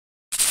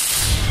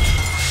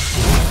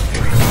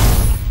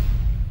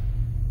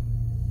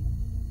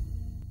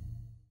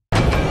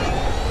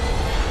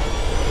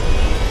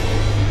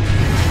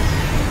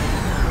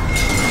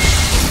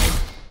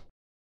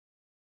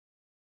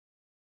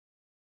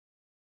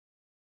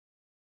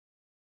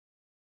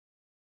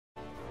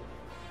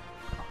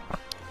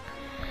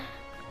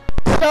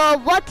So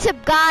what's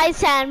up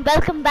guys, and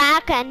welcome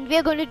back, and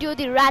we're going to do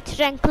the Ratchet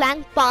and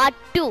Clank part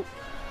 2.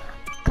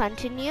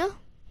 Continue.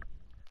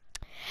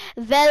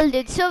 Well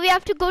dude, so we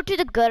have to go to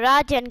the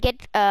garage and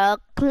get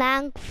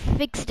Clank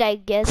fixed, I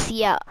guess.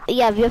 Yeah, we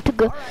have to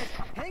go. All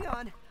right, hang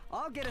on.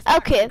 I'll get us back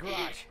Okay, to the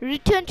garage.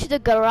 return to the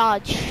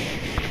garage.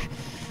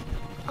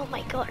 Oh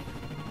my god.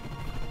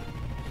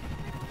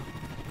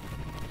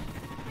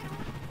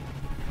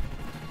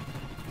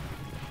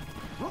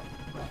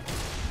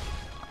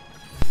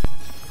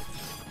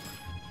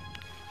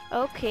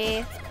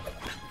 Okay.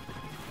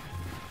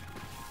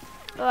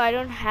 Oh, I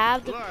don't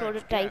have the Blarg,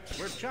 prototype.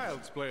 We're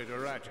child's play to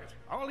Ratchet.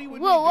 All he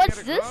would Whoa, need what's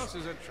to get across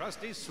this? is a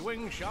trusty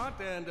swing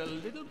shot and a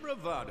little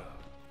bravado.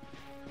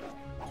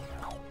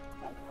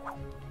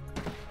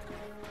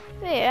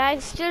 Wait, I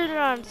still don't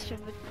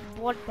understand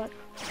what but.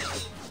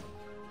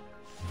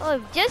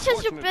 Oh, just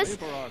to press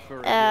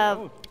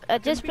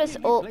just press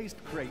O.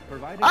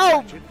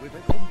 Oh,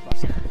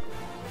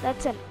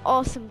 that's an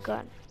awesome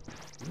gun.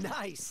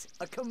 Nice,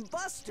 a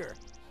combustor.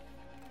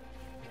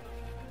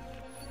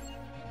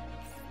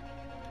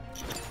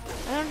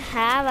 I don't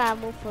have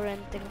ammo for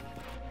anything,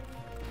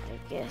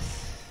 I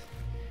guess.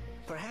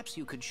 Perhaps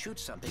you could shoot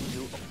something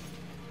to.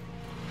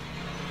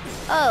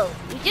 Oh,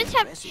 we just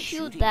have to Impressive shoot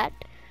shooting. that.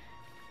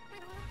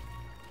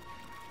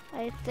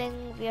 I think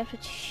we have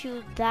to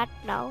shoot that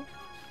now.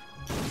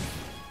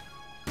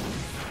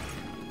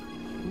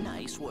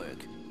 Nice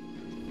work.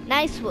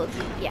 Nice work,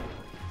 yeah.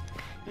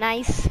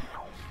 Nice.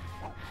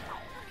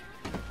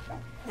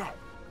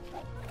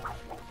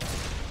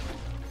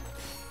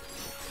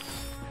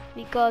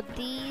 We got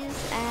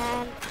these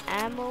and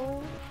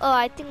ammo. Oh,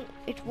 I think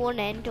it won't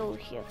end over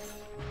here.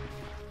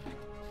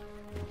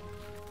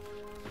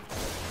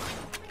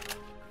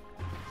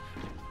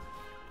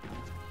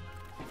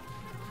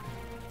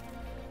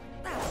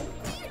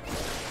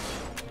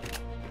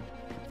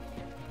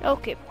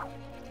 Okay.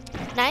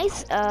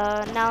 Nice.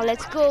 Now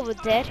let's go over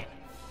there.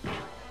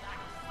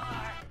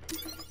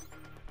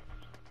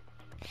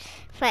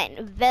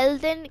 Fine. Well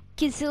then,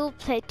 Kizil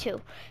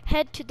Plateau.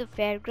 Head to the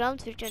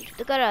fairgrounds, return to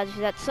the garage.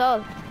 That's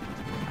all.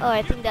 Oh,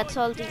 I think that's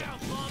all the...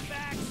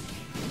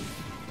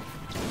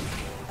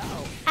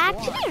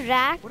 Actually,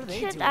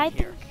 Ratchet, I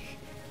think...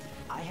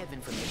 I have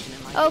information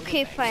in my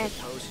Okay, fine. that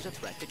poses a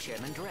threat to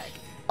Chairman Drek. He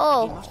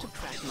Oh, must have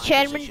tracked my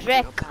Chairman position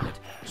Drek. to a pallet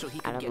so he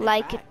I could don't get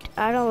like back. it.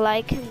 I don't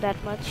like him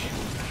that much.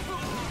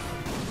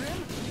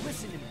 Grim,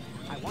 listen to me.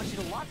 I want you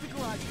to lock the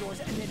garage doors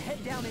and then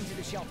head down into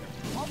the shelter.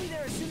 I'll be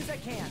there as soon as I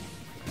can.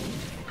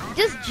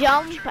 Just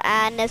jump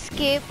and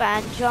escape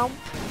and jump,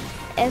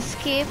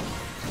 escape.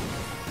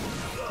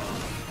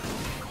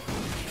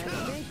 I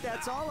think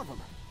that's all of them.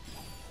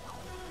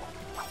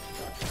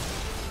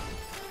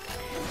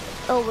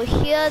 Over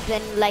here,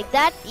 then like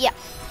that. Yeah,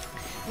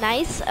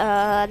 nice.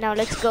 Now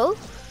let's go.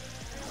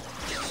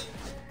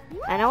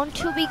 And on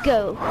to we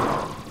go.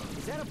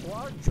 Is that a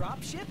Blarg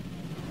dropship?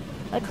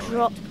 A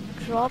drop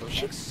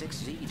ship.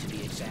 X6Z to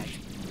be exact.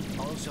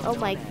 Also Oh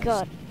my known as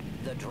god.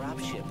 the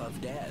dropship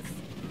of death.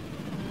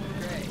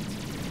 Great.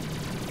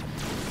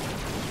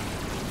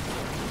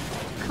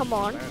 Come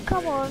on,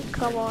 come on,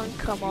 come on,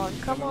 come on,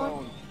 come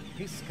on.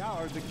 He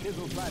scoured the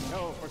Kizzle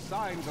Plateau for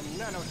signs of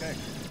nanotech.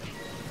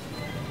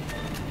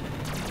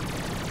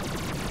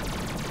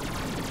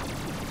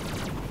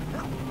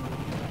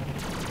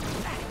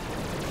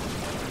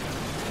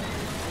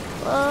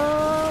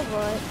 Oh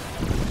boy.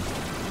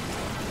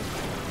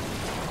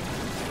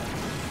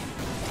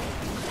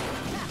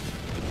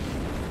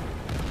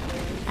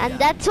 And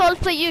that's all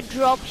for you,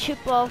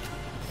 dropship of...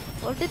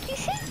 What did we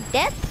say?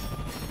 Death?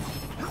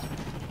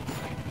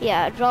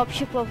 Yeah,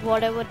 dropship of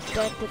whatever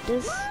death it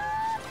is.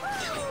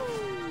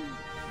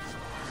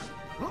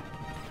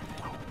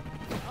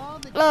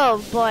 Oh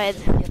boy.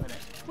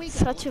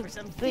 Such a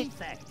big...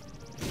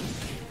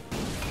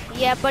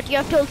 Yeah, but you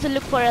have to also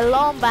look for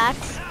alarm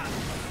bats.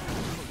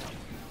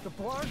 The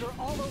Blarg are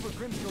all over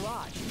Grim's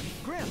garage.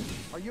 Grim,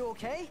 are you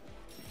okay?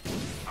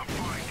 I'm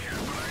fine here,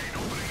 but I ain't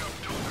opening up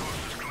till the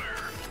coast is clear.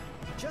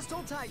 Just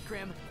hold tight,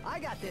 Grim. I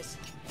got this.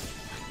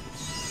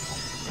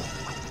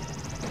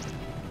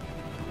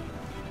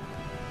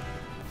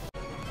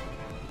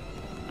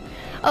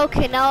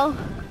 Okay, now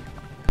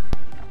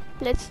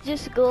let's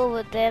just go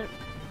over there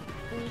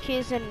in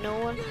case there's no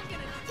one.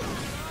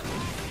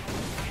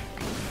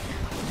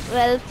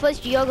 Well,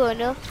 first you're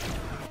gonna.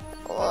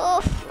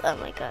 Oh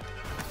my god.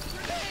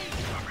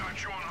 I've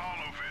got you on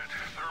holofit.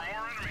 There are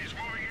more enemies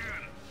moving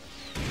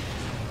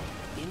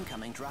in.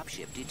 Incoming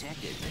dropship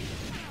detected.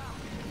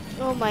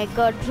 Oh my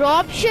god,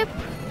 dropship?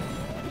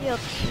 You're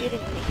kidding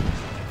me.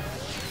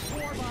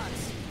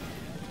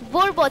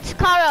 Warbots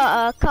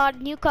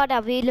card, new card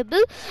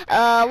available.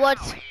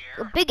 What's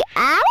a big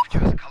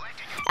ad?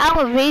 I'm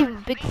a very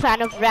big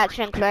fan of Ratchet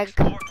and Clank.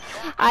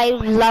 I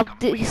love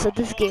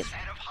this game.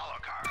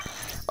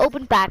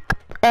 Open pack.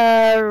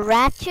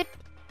 Ratchet.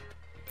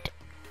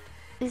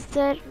 Is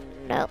there?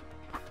 No.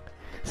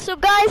 So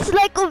guys,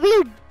 like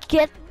we'll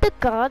get the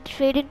card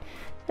traded.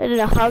 I don't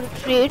know how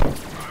to trade.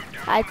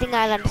 I think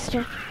I'll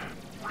understand.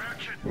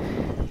 Ratchet,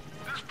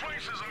 this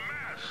place is a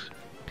mess.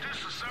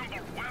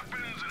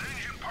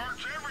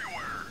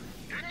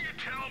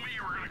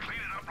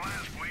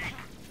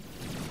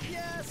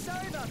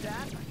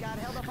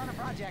 on a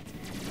project.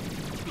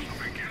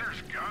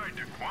 Beginner's Guide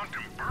to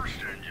Quantum Burst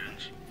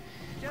Engines.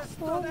 Just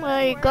Oh throw that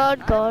my anywhere. God,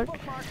 I have God. it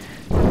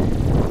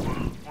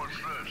bookmarked. What's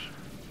this?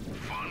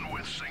 Fun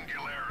with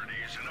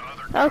singularities and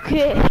other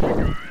Okay.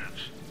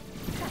 goods.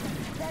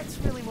 That's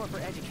really more for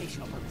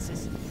educational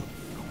purposes.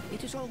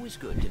 It is always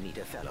good to meet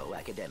a fellow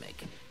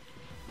academic.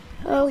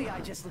 Really, Oh,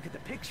 I just look at the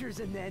pictures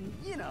and then,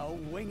 you know,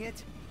 wing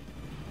it.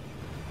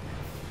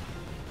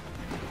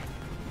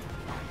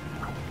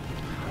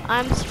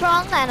 I'm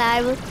strong and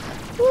I will.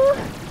 Woo,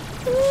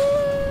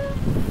 woo.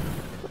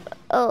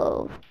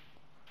 Oh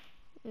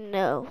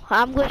no!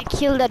 I'm going to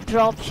kill that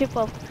dropship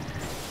of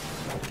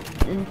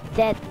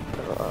that.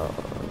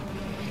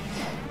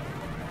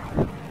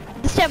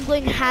 This time I'm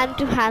going hand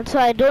to hand, so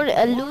I don't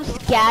lose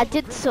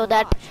gadgets, so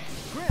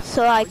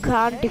I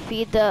can't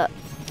defeat the,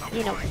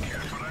 you know. Fine,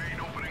 kid, but I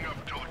ain't opening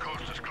up till the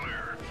coast is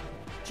clear.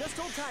 Just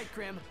hold tight,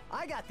 Grim.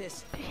 I got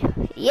this.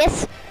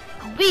 Yes,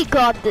 we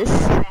got this.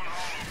 Come on,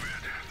 Hollow Bit.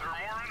 There are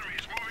more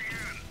enemies moving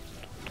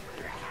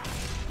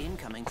in.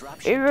 Incoming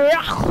dropship.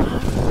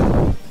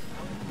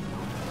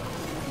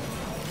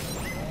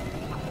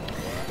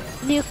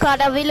 New card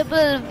available.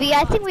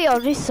 I think we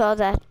already saw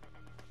that.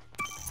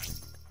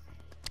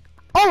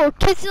 Oh,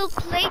 Kissel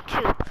Clay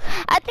too.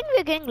 I think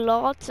we're getting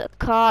lots of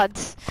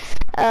cards.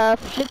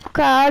 Flip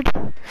card.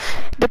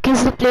 The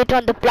Kissel Plate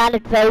on the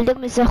planet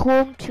Veldum is a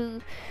home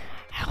to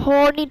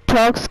horny,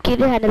 talk,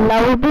 skinny, and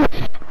lovable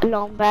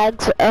long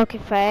bags. Okay,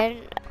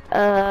 fine.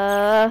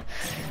 Now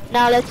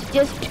let's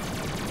just. I'm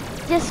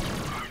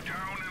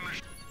down in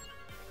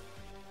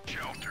the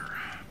shelter.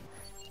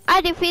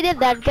 I defeated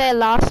that guy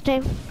last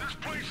time. This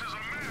place is a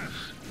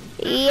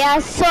mess. Yeah,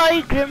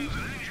 sorry, Grim. And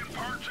engine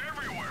parts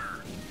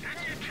everywhere.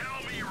 Didn't you tell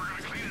me you were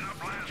gonna clean it up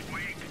last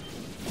week?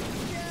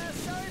 Yeah,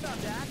 sorry about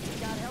that.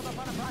 Got held up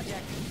on a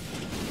project.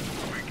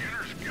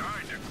 Beginner's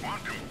Guide to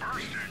Quantum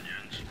Burst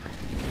Engines.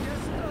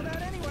 Just throw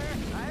that anywhere.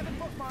 I have it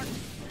bookmarked.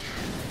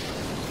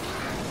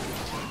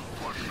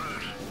 What's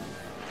this?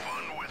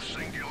 Fun with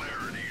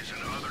singularities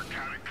and other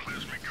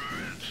cataclysmic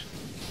events.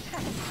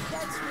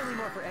 That's really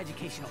more for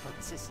educational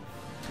purposes.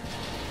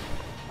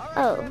 All right,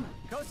 Oh. Grim.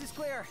 Coast is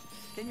clear.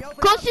 Can you open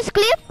Coast up? is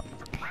clear.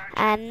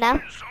 And now,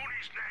 Sony's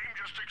name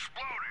just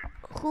exploded.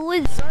 who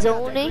is Sorry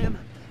about that, Zony? Grim.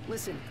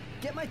 Listen,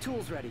 get my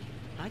tools ready.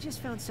 I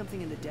just found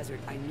something in the desert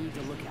I need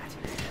to look at.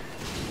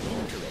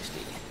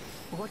 Interesting.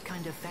 What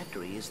kind of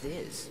factory is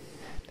this?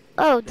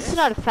 Oh, this is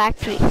not a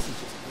factory. This is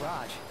just a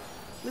garage.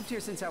 Lived here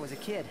since I was a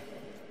kid.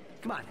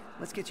 Come on,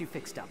 let's get you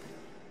fixed up.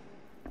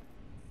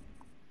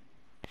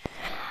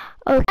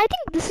 Oh, I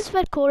think this is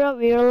where Cora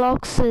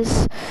Verlox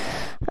is,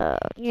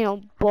 you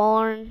know,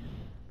 born.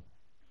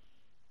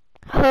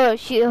 Her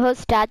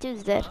statue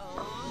is there.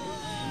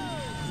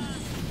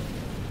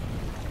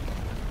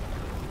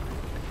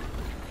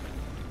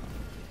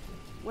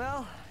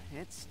 Well,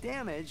 it's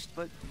damaged,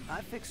 but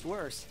I've fixed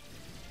worse.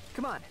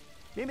 Come on,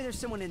 maybe there's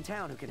someone in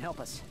town who can help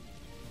us.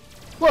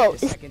 Whoa,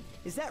 Wait a is second,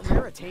 is that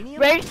raritanium?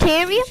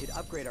 Raritanium? We should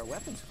upgrade our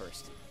weapons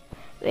first.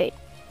 wait.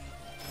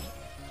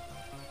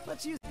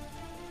 Let's use.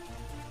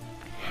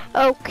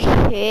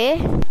 Okay.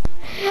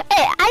 Hey,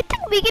 I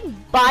think we can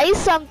buy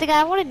something.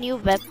 I want a new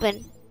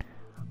weapon.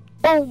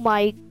 Oh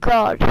my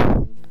god.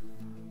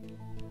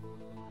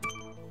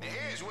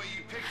 Here's where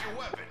you pick your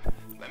weapon.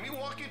 Let me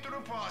walk you through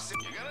the process.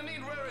 You're gonna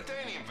need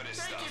raritanium for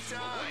this stuff. Take your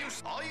time.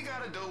 All you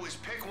gotta do is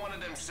pick one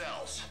of them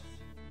cells.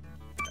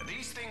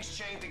 These things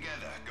chain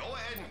together. Go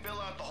ahead and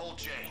fill out the whole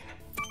chain.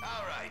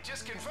 All right,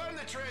 just confirm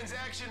the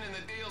transaction and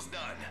the deal's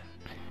done.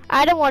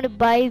 I don't want to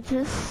buy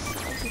this.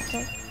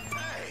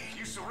 Hey,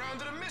 you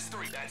surrounded a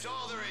mystery. That's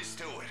all there is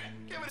to it.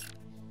 Give it.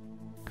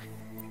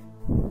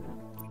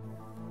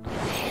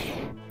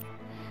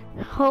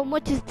 How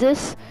much is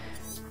this?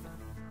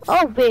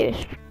 Oh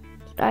wait,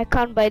 I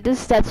can't buy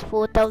this. That's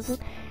 4,000.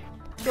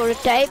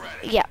 Prototype.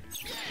 Yeah.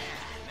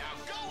 Now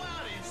go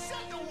out and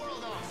set the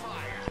world on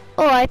fire.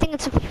 Oh, I think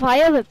it's a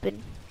fire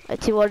weapon.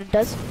 Let's see what it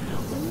does.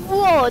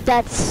 Whoa,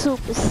 that's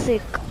super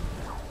sick.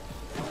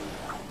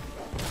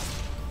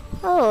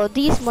 Oh,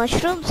 these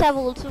mushrooms have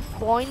also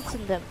points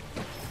in them.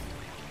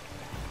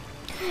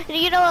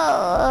 You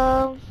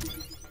know,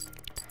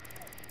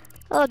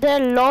 oh,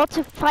 there are lots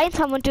of. Find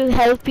someone to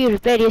help you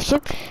repair your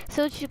ship.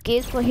 Search your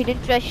caves for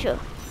hidden treasure.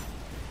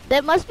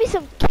 There must be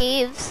some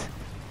caves.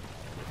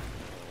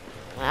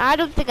 I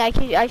don't think I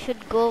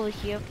should go over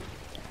here.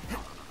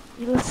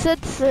 It'll sit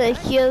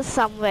here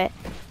somewhere.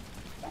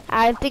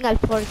 I think I'll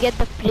forget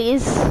the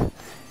place.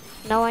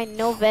 Now I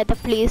know where the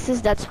place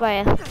is. That's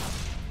why.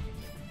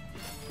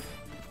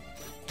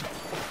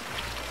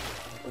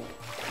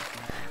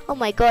 Oh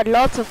my god,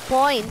 lots of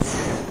points.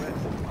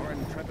 Our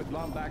intrepid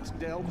Lombax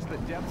delves the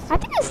depths I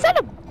think I set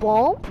a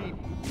bomb.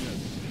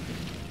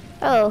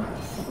 Oh.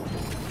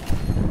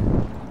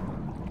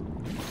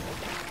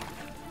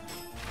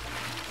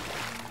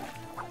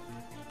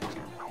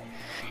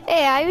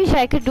 Hey, I wish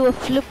I could do a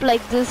flip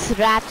like this,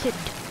 Ratchet.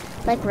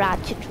 Like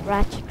Ratchet.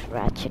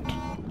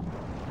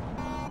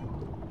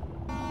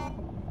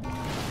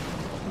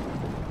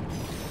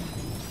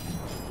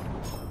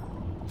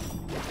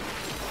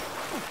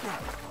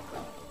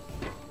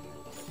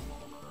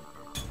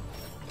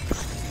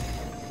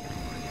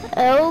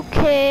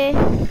 Okay,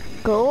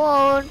 go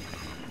on,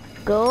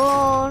 go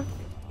on.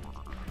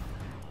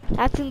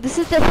 I think this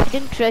is the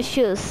hidden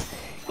treasures.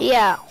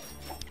 Yeah,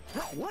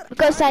 What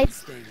because are I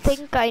these things?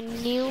 think I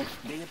knew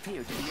They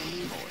appear to be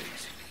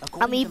amoeboids.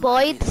 According to my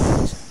amoeboids.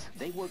 database,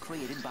 they were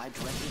created by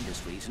Drek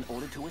Industries in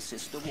order to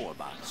assist the war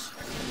bots.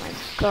 Oh my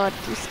god,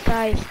 this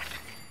guy.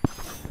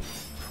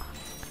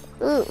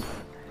 Ooh.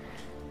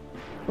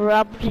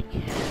 Rubbery.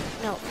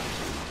 No.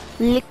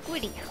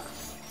 Liquidy.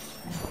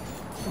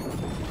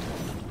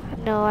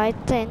 No, I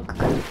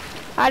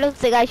don't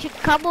think I should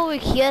come over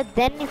here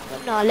then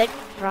no, let me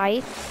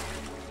try.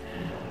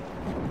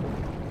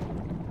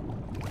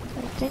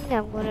 I think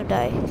I'm gonna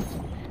die.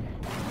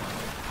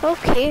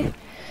 Okay.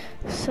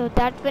 So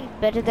that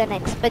went better than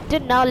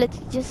expected. Now let's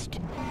just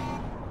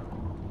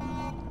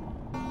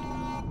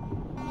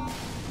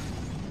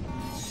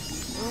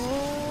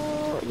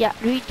yeah,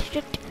 reached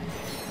it.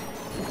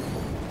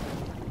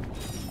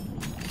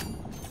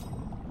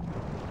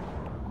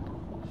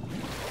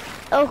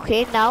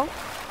 Okay, now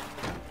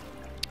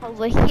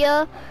over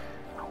here.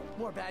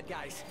 More bad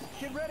guys.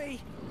 Get ready.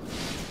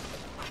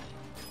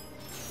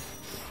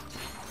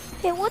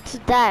 Hey, what's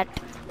that?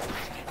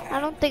 I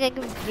don't think I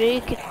can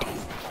break it.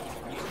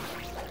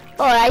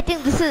 Oh, I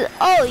think this is.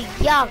 Oh,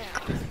 yuck!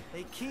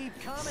 They keep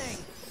coming.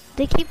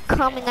 They keep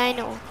coming. I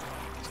know.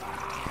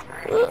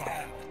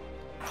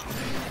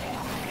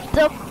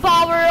 The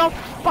power of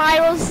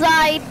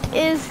Pyrosite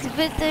is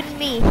within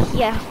me.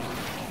 Yeah,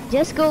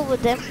 just go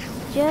with them.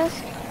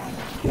 Just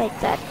like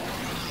that.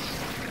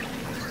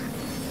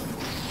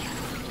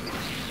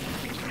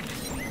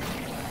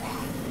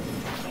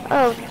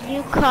 Oh,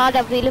 new card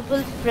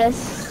available.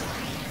 Press.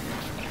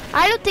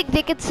 I don't think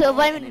they can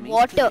survive in Enemies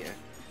water. clear.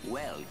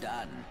 Well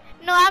done.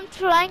 No, I'm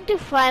trying to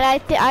find.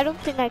 I don't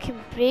think I can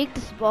break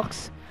this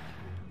box.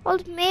 Or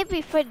maybe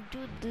if I do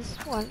this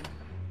one.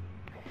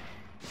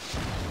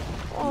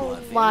 You Oh are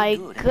very my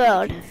good at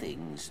god. breaking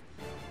things.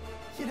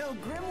 You know,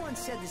 Grim once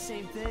said the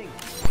same thing.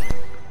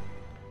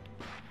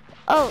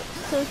 Oh,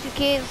 social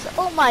games.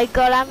 Oh my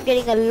god, I'm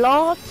getting a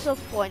lots of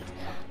points.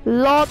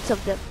 Lots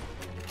of them.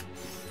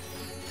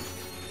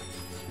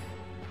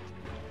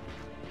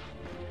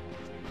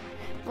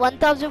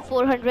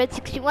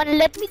 $1,461.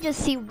 Let me just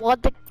see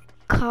what the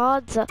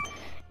cards are.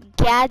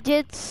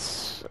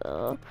 Gadgets.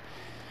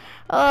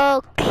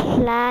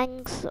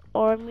 Clanks,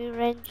 army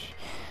wrench,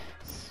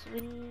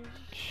 swing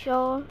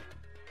shot,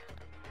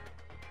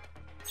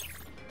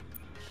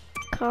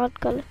 card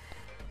color,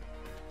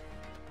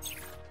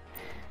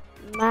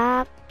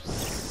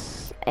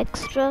 maps,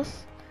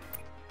 extras,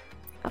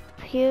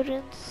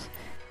 appearance,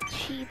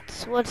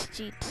 cheats. What's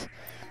cheats?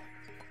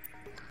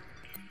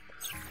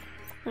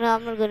 No,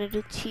 I'm not gonna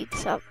do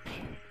cheats up.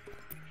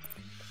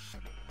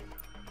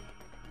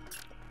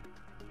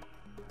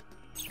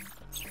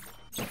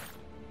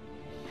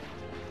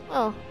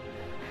 Oh,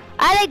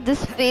 I like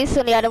this face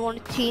only. I don't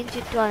want to change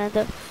it to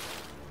another.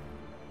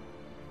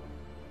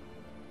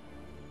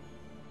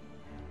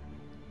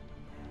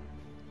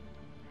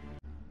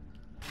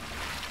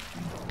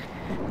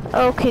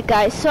 Okay,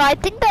 guys. So I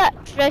think the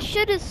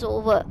treasure is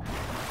over.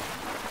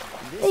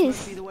 This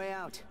must be the way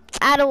out.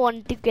 I don't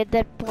want to get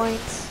that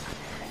points.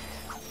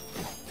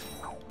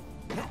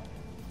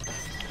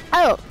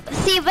 Oh,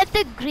 see, with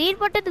the green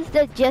button is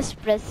there,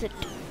 just press it.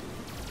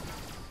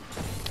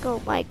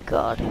 Oh my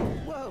god.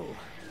 Whoa,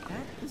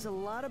 that is a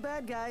lot of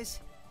bad guys.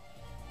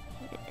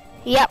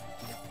 Yep.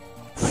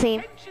 Same.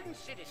 Attention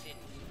citizens,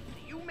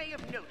 you may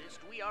have noticed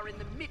we are in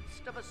the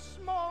midst of a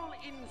small,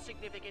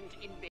 insignificant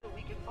invasion.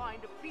 We can find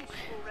a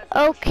peaceful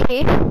resolution.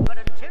 Okay. But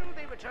until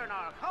they return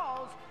our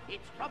calls,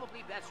 it's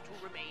probably best to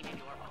remain in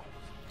your homes.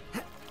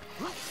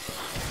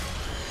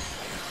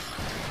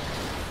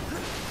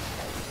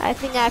 I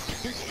think I have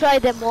to destroy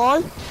them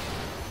all.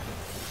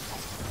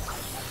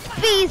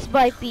 Piece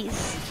by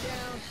piece.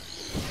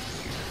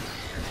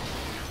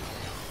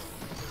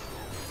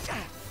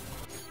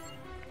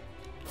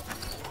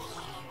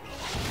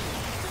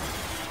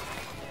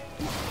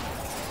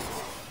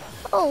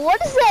 Oh,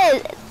 what is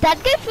that?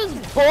 That guy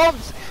shoots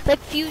bombs, like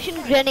fusion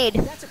grenade.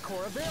 That's a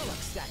Cora Verloc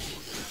statue.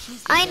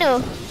 She's the I know.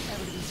 first one who's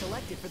ever to be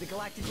selected for the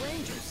Galactic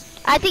Rangers.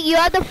 I think you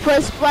are the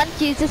first one,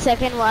 she's the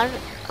second one.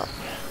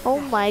 Oh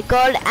my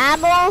god,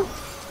 ammo!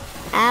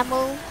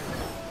 Ammo.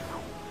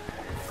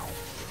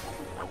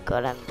 Oh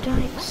god, I'm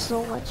dying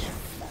so much.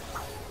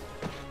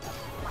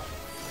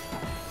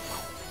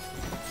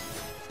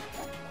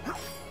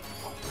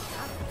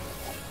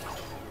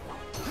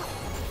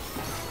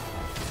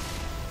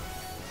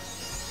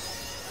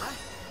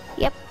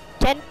 Yep,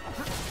 10.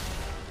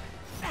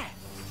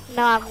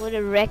 Now I'm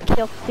gonna wreck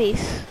your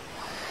face.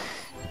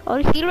 Or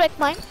he'll wreck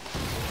mine.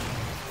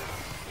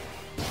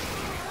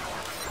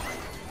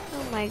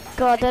 Oh my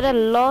god, there are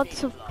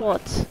lots of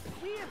bots.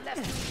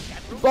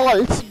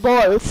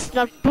 Balls,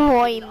 not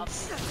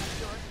points.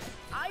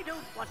 I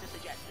don't want to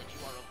suggest that you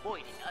are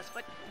avoiding us,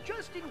 but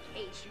just in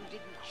case you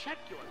didn't check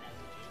your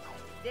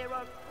messages, there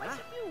are quite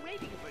a few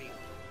waiting for you.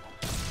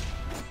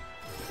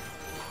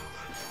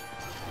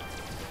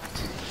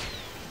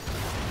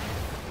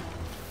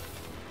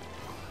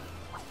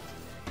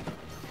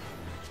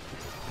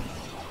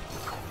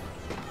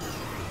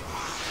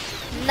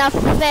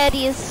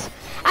 Nefarious.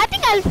 I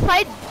think I'll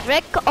fight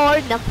Drek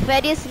or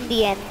Nefarious in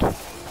the end.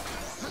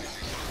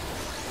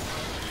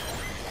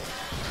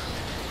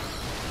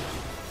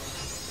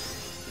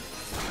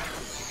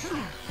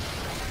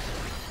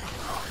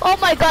 Oh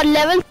my god,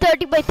 level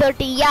 30 by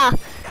 30, yeah.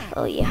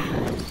 Oh yeah.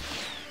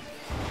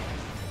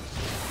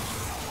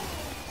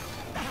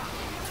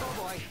 Oh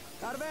boy,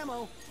 out of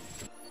ammo.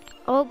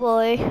 Oh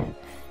boy,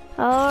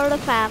 out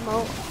of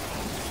ammo.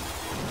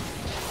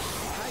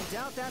 I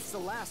doubt that's the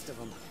last of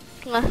them.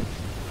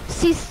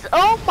 See,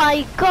 oh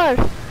my god,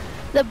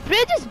 the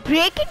bridge is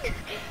breaking.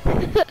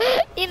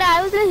 You know,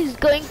 I was just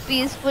going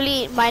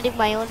peacefully, minding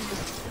my own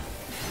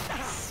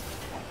business.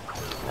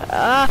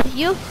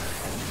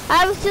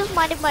 I was just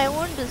minding my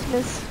own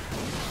business.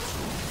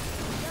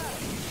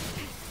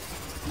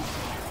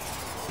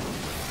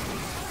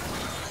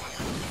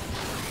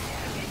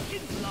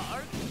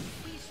 Blarg,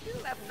 we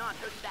still have not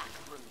heard back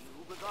from you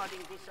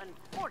regarding this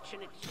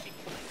unfortunate situation.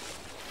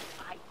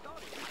 I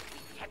thought it might be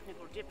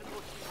technical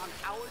difficulties on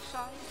our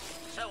side,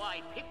 so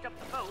I picked up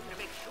the phone to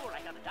make sure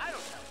I got a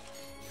dial tone.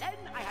 Then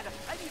I had a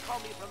friend call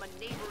me from a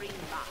neighboring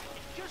line,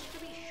 just to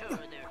be sure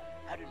there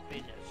hadn't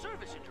been a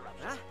service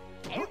interruption.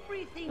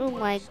 Everything Oh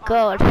my was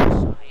god. on our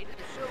side,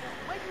 so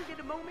when you get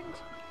a moment,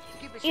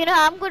 give us You know,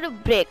 I'm gonna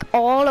break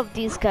all of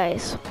these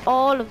guys,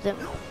 all of them.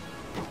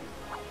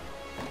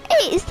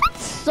 Hey, is that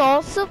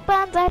Saucer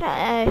Pants?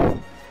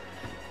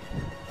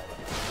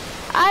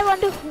 I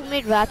wonder who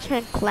made Ratchet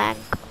and Clank.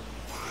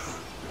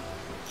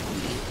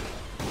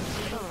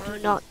 Do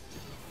not.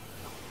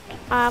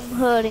 I'm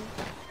hurting.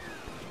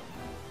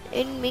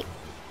 In me.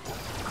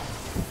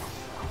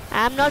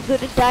 I'm not going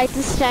to die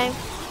this time.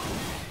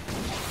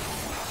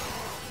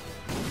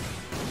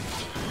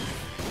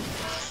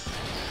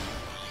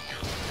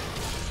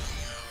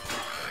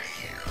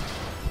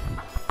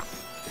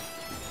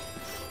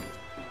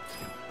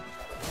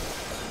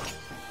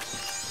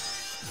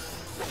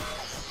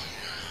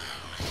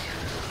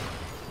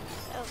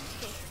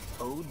 Okay.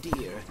 Oh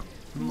dear.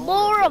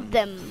 More of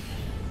them.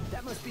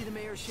 That must be the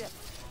mayor's ship.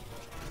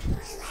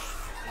 This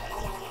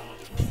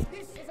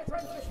is a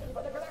transmission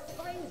for the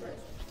Galactic Rangers.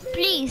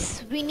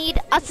 Please, we need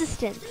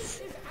assistance.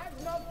 This is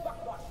Admiral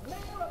Buckwash,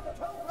 mayor of the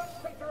Tone-Run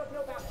Crater of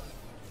No Balance.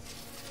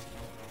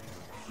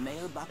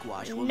 Mayor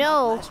Buckwash will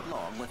No. not last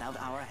long without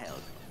our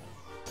help.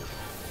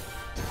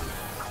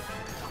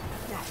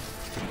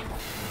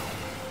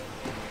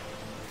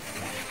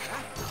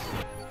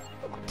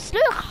 It's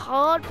really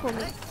hard for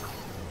me.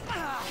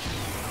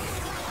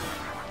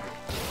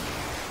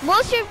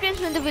 Most of the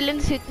times when the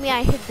villains hit me,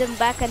 I hit them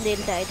back and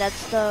they'll die.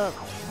 That's the...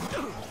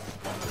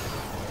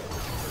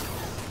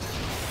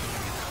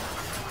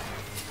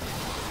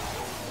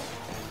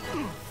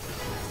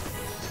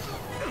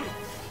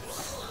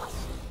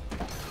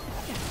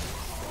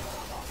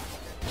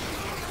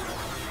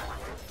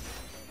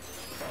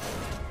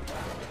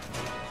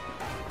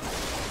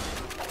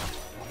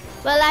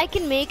 Well, I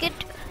can make it.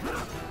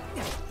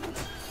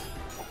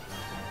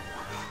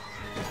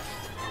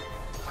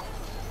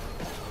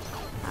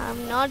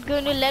 I'm not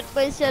going to let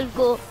myself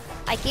go.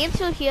 I came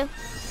through here.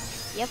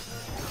 Yep.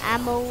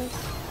 Ammo.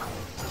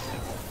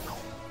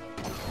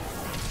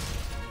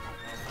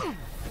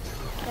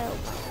 Oh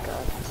my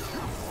god.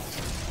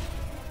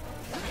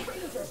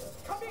 Rangers,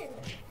 come in!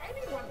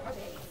 Anyone come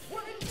in!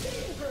 We're in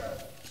danger!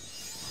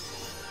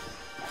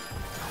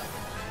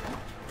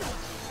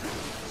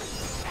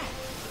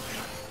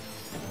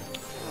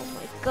 Oh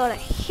my god, I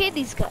hate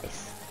these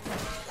guys.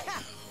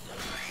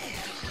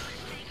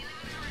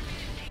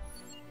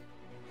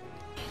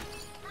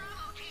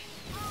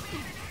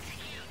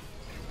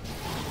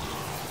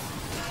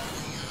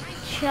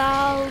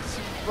 Charles,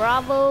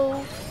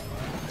 bravo.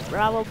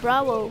 Bravo,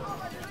 bravo.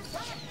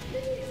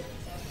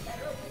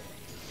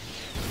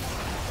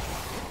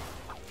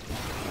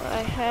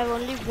 I have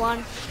only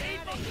one.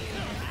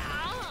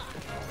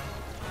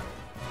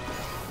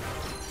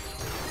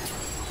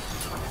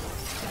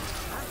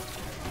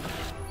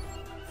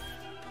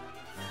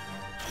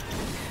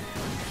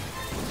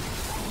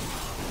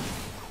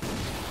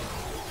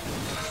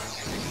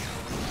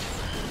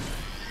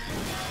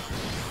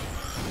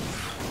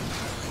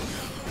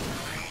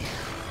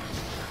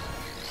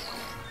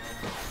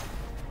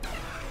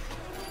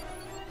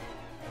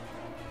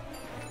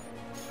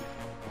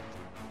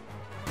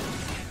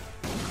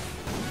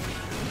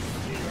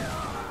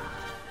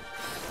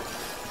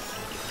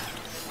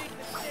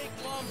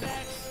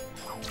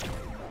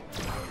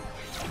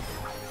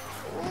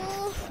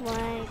 Oh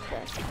my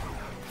god.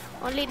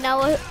 Only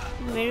now a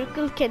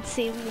miracle can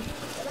save me.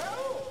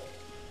 Hello?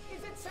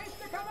 Is it safe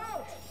to come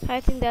out?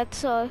 I think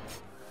that's all.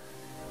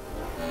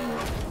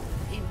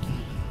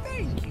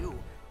 Thank you.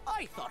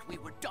 I thought we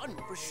were done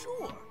for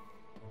sure.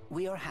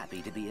 We are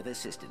happy to be of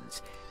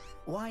assistance.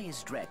 Why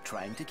is Drek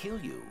trying to kill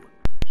you?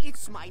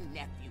 It's my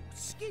nephew,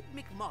 Skid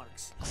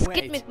McMarks.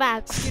 Skid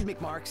McMax. Skid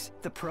McMarks,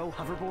 the pro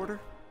hoverboarder?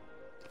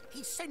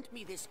 He sent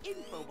me this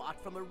infobot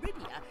from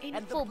Iridia,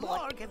 and the Infobot.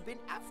 Blarg have been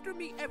after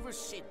me ever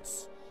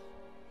since.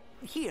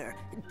 Here,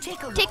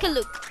 take a look. Take a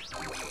look.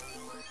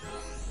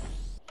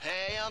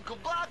 Hey, Uncle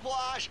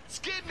Blockwash,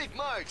 Skid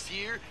McMarks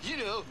here. You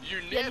know, your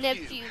Your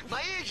nephew.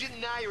 My agent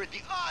and I are at the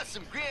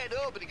awesome grand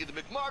opening of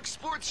the McMark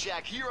Sports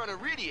Shack here on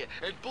Iridia,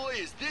 and boy,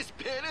 is this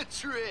been a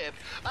trip.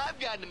 I've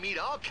gotten to meet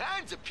all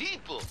kinds of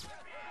people.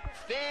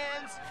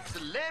 Fans,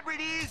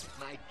 celebrities,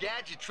 my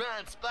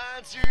Gadgetron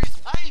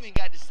sponsors. I even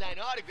got to sign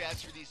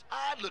autographs for these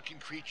odd-looking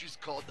creatures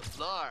called the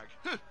Blarg.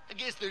 I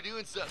guess they're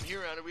doing something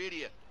here on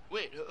Iridia.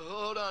 Wait,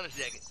 hold on a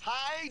second.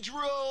 Hydro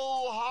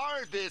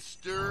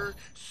Harvester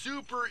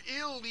Super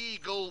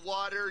Illegal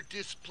Water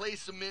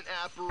Displacement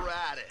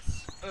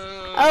Apparatus.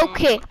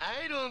 Okay.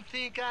 I don't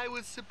think I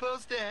was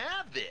supposed to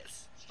have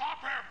this.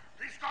 Stop him!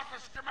 He's got the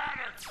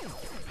schematics!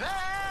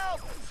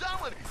 Help!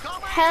 Someone,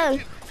 call my Help.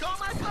 agent! Call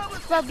my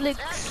publicist! Public.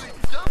 Actually,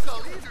 don't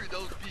call either of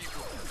those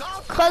people.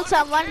 Call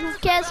someone who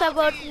cares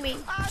about me.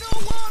 I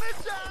don't want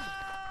to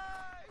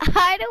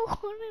die! I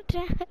don't want to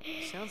die.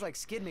 Sounds like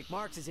Skid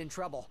McMarks is in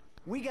trouble.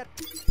 We got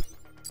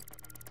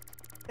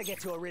to get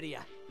to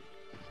Iridia.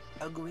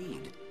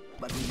 Agreed.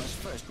 But we must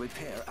first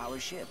repair our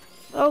ship.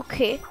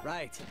 Okay.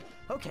 Right.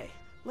 Okay.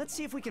 Let's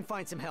see if we can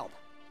find some help.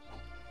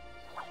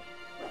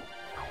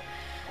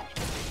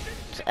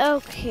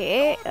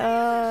 Okay. Safe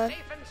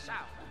and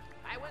sound.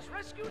 I was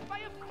rescued by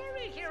a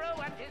furry hero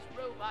and his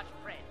robot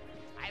friend.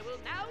 I will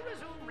now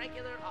resume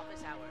regular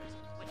office hours,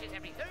 which is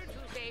every third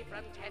Tuesday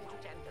from 10 to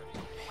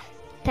 10:30.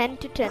 10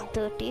 to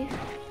 10:30.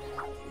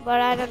 But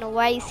I don't know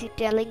why is he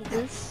telling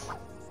this.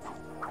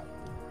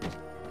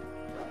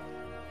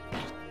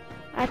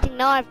 I think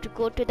now I have to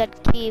go to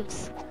that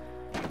caves.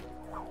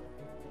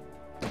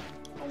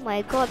 Oh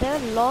my god, there are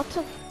lots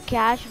of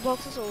cash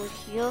boxes over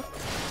here.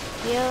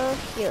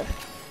 Here.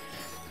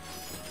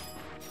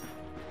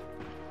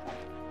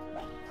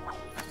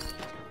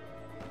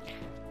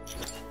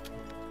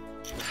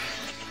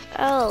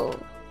 Oh.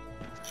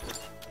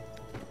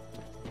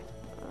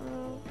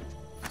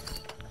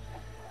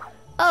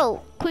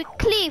 Oh,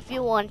 quickly if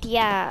you want.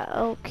 Yeah,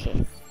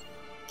 okay.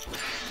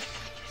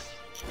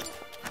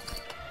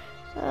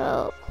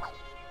 Oh.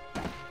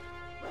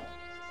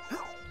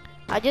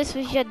 I just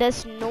wish that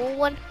there's no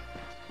one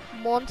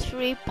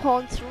monstery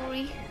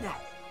poncery.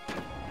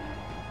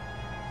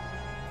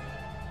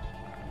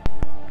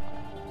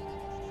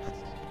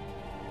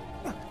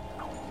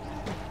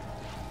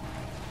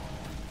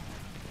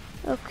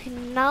 Okay,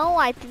 now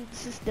I think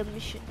this is the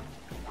mission.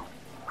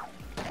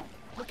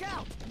 Look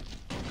out!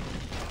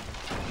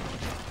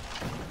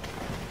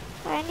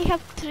 I only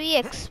have 3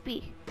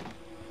 XP.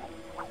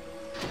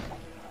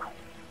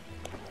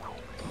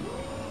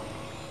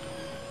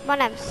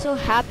 Man, I'm so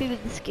happy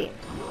with this game.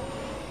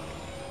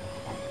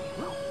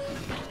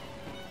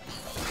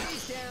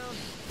 He's down.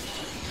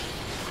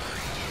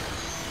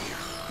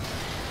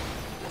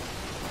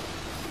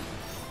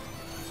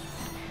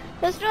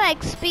 There's no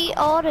XP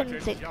or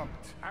Just anything.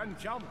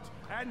 jumped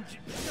and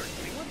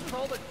seriously, what's with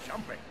all the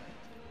jumping?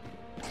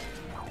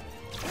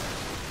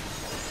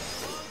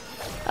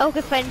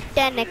 Okay, fine,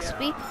 10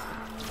 XP.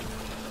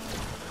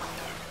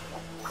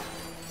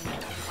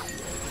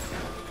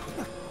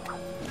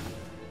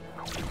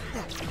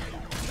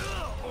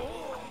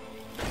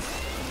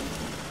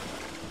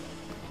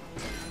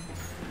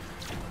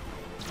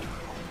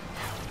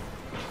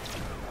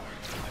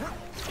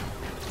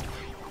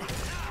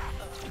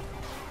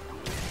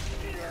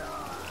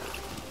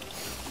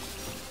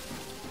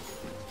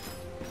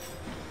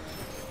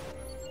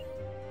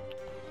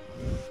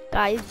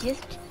 Guys,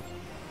 just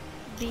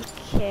be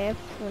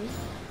careful.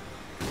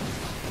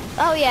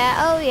 Oh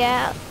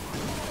yeah.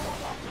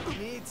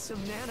 Need some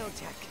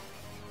nanotech.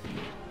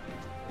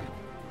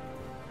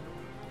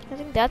 I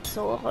think that's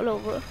all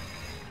over.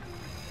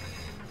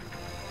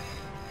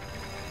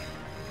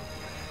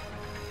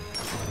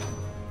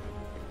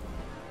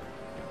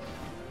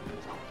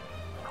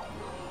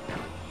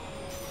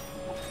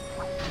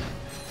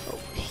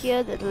 Over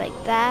here, that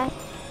like that.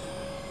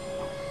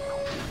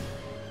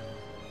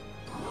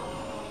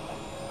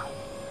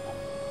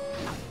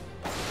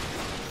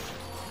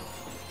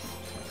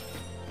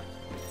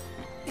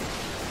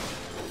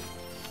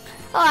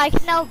 Oh, I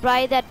can now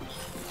buy that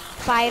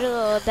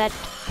pyro, that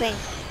thing.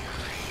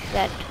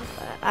 That,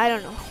 I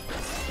don't know.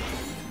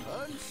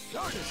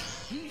 Uncharted!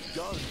 He's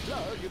gone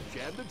Blarg and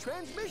jammed the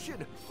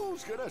transmission!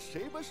 Who's gonna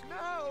save us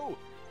now?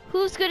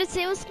 Who's gonna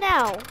save us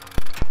now?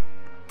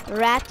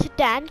 Ratchet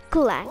and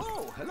Clank.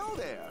 Oh, hello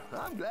there.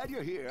 I'm glad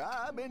you're here.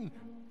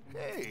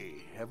 Hey,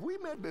 have we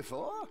met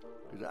before?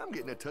 Because I'm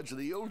getting a touch of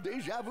the old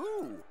deja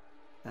vu.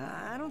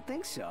 I don't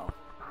think so.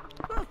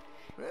 Huh.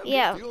 Well,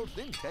 Yeah. The old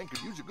think tank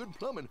could use a good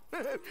plumbing.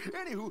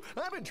 Anywho,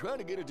 I've been trying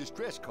to get a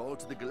distress call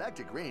to the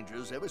Galactic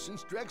Rangers ever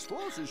since Drek's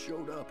forces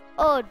showed up.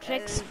 Oh,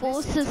 Drek's This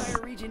forces.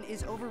 entire region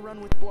is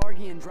overrun with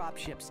Blargian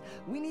dropships.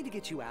 We need to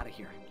get you out of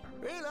here.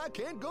 Well, I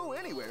can't go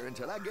anywhere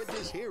until I get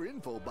this here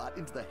infobot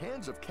into the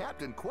hands of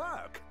Captain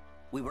Quark.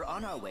 We were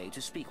on our way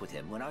to speak with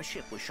him when our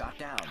ship was shot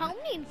down. How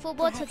many infobots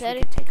Perhaps are we there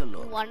could take a in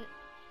look. one?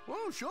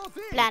 Oh, sure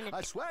thing. Planet.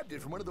 I swapped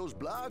it from one of those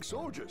Blarg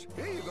soldiers.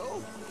 Here you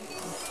go.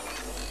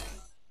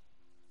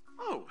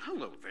 Oh,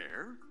 hello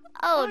there.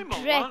 Oh, I'm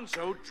Drek.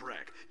 Alonzo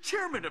Drek,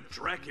 chairman of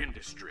Drek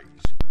Industries.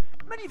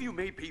 Many of you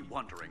may be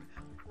wondering,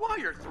 why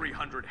are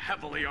 300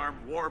 heavily armed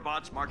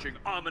warbots marching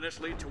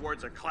ominously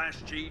towards a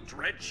Class G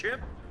dread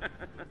ship?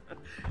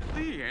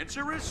 The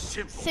answer is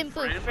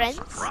simple, friends.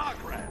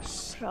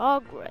 Progress.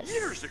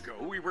 Years ago,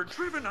 we were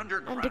driven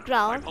underground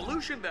by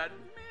pollution that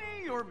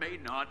may or may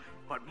not,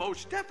 but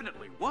most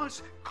definitely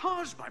was,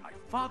 caused by my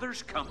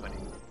father's company.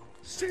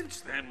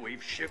 Since then,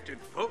 we've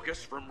shifted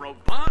focus from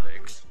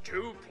robotics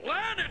to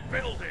planet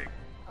building.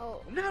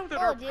 Now that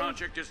our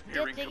project is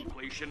nearing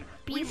completion,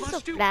 we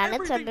must do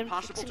everything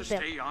possible to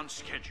stay on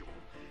schedule.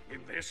 In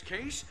this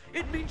case,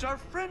 it means our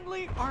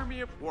friendly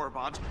army of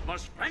warbots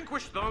must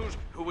vanquish those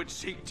who would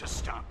seek to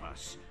stop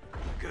us.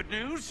 Good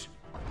news?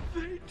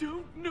 They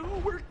don't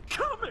know we're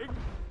coming!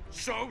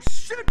 So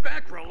sit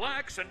back,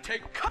 relax, and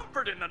take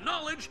comfort in the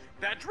knowledge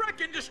that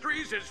Drek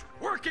Industries is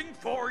working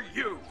for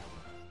you!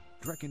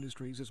 Drek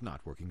Industries is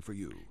not working for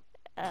you.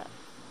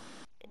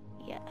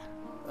 Yeah.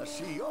 I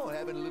see you're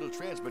having a little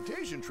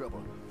transportation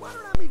trouble. Why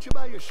don't I meet you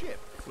by your ship?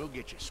 We'll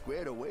get you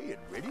squared away and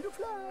ready to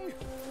fly.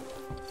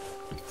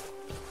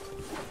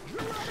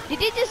 Did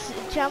he just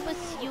jump a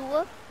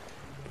sewer?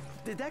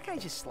 Did that guy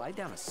just slide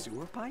down a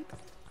sewer pipe?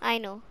 I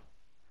know.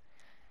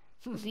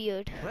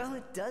 Weird. Well,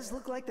 it does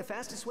look like the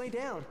fastest way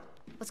down.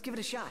 Let's give it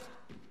a shot.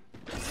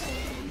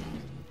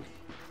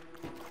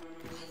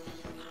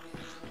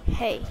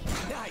 Hey.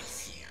 Nice.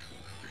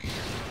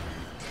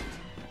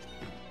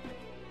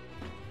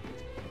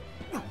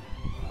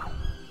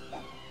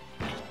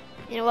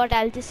 You know what,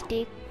 I'll just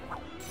take...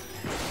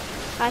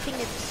 I think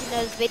it's in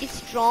a very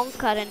strong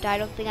current. I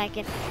don't think I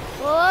can...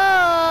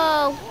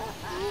 Whoa!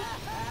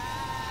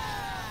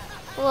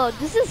 Whoa,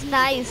 this is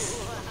nice.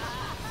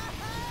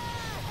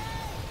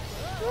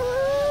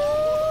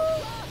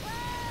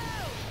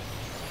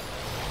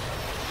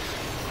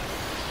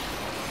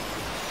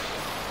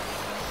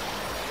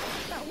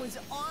 That was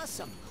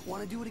awesome.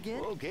 Want to do it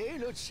again? Okay,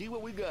 let's see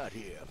what we got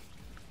here.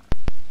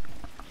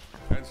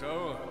 And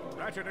so,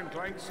 Ratchet and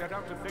Clank set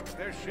out to fix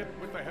their ship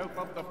with the help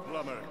of the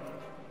plumber.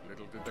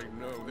 Little did they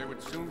know they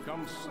would soon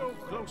come so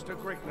close to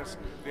greatness,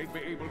 they'd be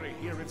able to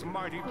hear its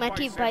mighty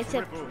biceps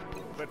ripple.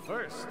 But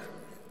first,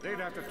 they'd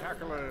have to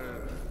tackle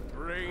a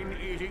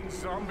brain-eating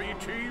zombie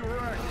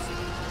T-Rex.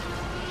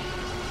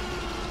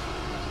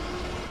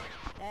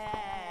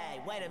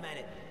 Hey, wait a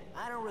minute.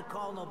 I don't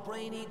recall no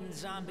brain-eating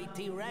zombie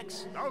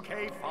T-Rex.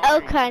 Okay,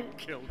 fine. Okay.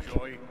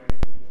 Killjoy.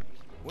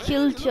 Well,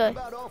 Killjoy.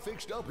 about all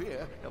fixed up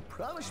here. Now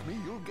promise me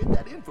you'll get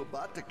that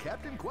infobot to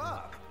Captain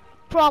Quark.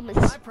 Promise.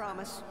 I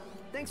promise.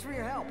 Thanks for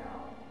your help.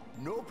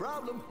 No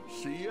problem.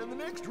 See you in the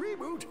next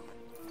reboot.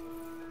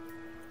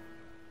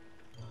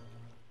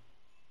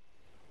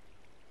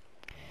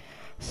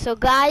 So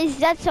guys,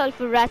 that's all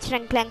for Ratchet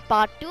and Clank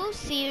Part 2.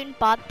 See you in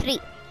Part 3.